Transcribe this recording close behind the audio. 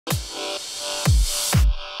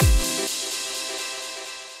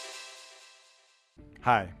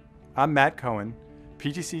Hi, I'm Matt Cohen,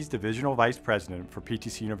 PTC's Divisional Vice President for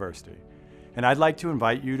PTC University, and I'd like to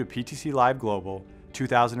invite you to PTC Live Global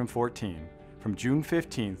 2014 from June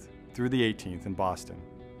 15th through the 18th in Boston.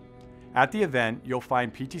 At the event, you'll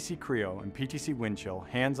find PTC Creo and PTC Windchill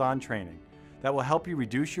hands-on training that will help you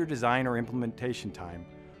reduce your design or implementation time,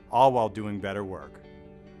 all while doing better work.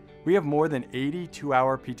 We have more than 80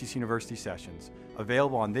 two-hour PTC University sessions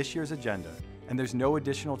available on this year's agenda, and there's no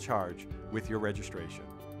additional charge with your registration.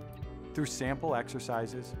 Through sample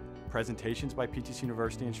exercises, presentations by PTC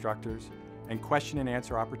University instructors, and question and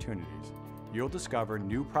answer opportunities, you'll discover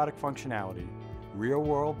new product functionality,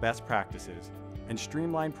 real-world best practices, and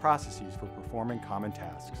streamlined processes for performing common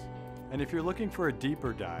tasks. And if you're looking for a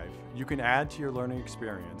deeper dive, you can add to your learning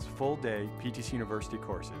experience full-day PTC University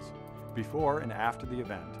courses before and after the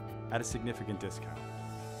event at a significant discount.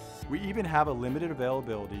 We even have a limited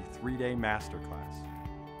availability 3-day masterclass.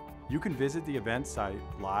 You can visit the event site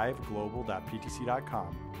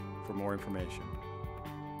liveglobal.ptc.com for more information.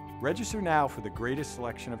 Register now for the greatest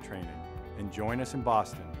selection of training and join us in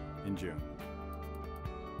Boston in June.